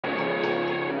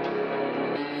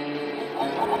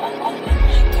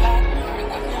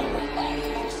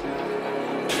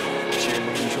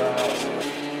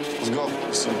Let's go.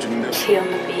 Let's see what you can do. She on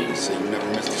the beat. Say you never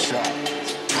missed a shot.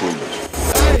 Prove it.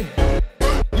 Hey,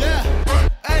 yeah,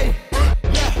 hey,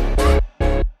 yeah,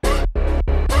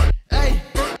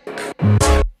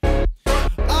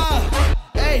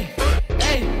 hey,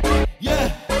 hey, yeah,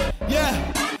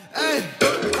 hey,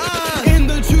 In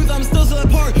the truth, I'm still so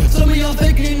apart. Some of y'all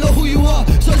thinking you know who you are.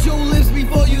 Shut your lips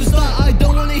before you start. I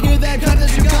don't wanna hear that crap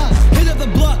that you got. Hit up the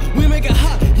block, we make it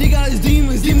hot. He got his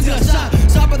demons got shot.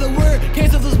 Stop at the word, can't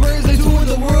stop those words. They two in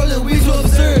the world and we so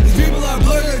absurd. These people are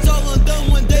blurred, it's all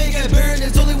undone when they get burned.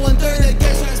 It's only 1/3 that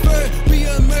gets transferred. We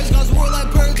emerge, cause we're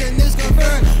like birds and this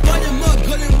confirmed. Find him up,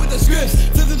 cut him with the scripts.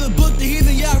 Flip through the book, the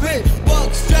heathen, yeah, right.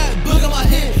 Walk, strap, book on my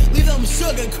head. Leave them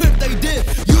shook and crip, they did.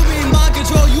 You be mind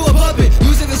control, you a puppet.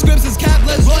 Using the scripts as cap,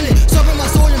 let's run it. Sharpen my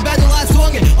sword and battle, I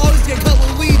swung it. Always get cut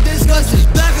when we discuss it.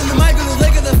 Back in the mic with the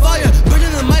lake of the fire.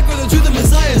 Burning the mic with the truth of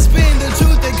Messiah. Spitting the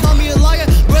truth, they call me a liar.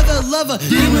 Brother, lover,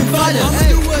 demon fighter. I'ma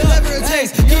do whatever it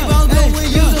takes. Keep on going,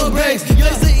 use no breaks.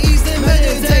 Face the east and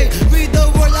meditate. Read the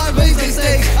word, I raise the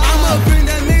stakes. I'ma bring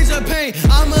that major pain.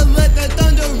 I'ma let the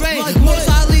thunder rain. Most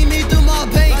I lead me through my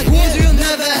pain. Israel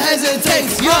never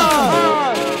hesitates. Yo.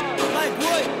 Like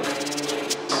what?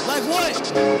 Like what?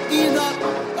 Enoch.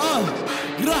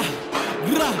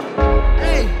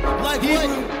 Hey, like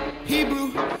Hebrew. Hebrew.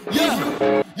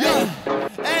 Yeah.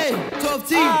 Hey,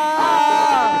 12T.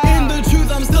 In the truth,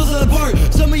 I'm still so apart.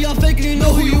 Some of y'all thinking you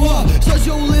know who you are. Shut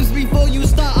your lips before you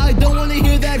start. I don't wanna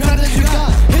hear that crap that you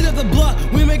got. Hit up the block,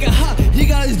 we make it hot. He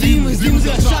got his demons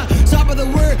got shot. Stop at the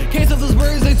word, can't stop those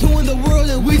words. They two in the world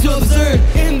and we so absurd.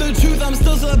 In the truth, I'm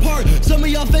still so apart. Some of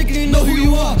y'all thinking you know who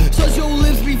you are. Shut your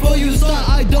lips before you start.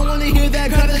 I don't wanna hear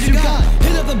that crap that you got.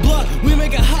 Hit up the block, we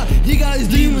make it hot. He got his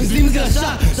demons got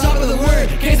shot. Stop at the word,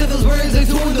 can't stop those words. They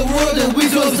two in the world and we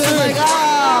so absurd. Like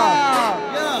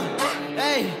yeah,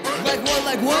 hey,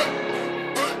 like what?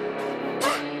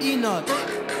 Enoch.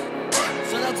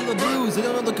 Shout out to the Blues, they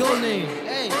don't know the code name.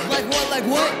 Hey, like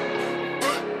what?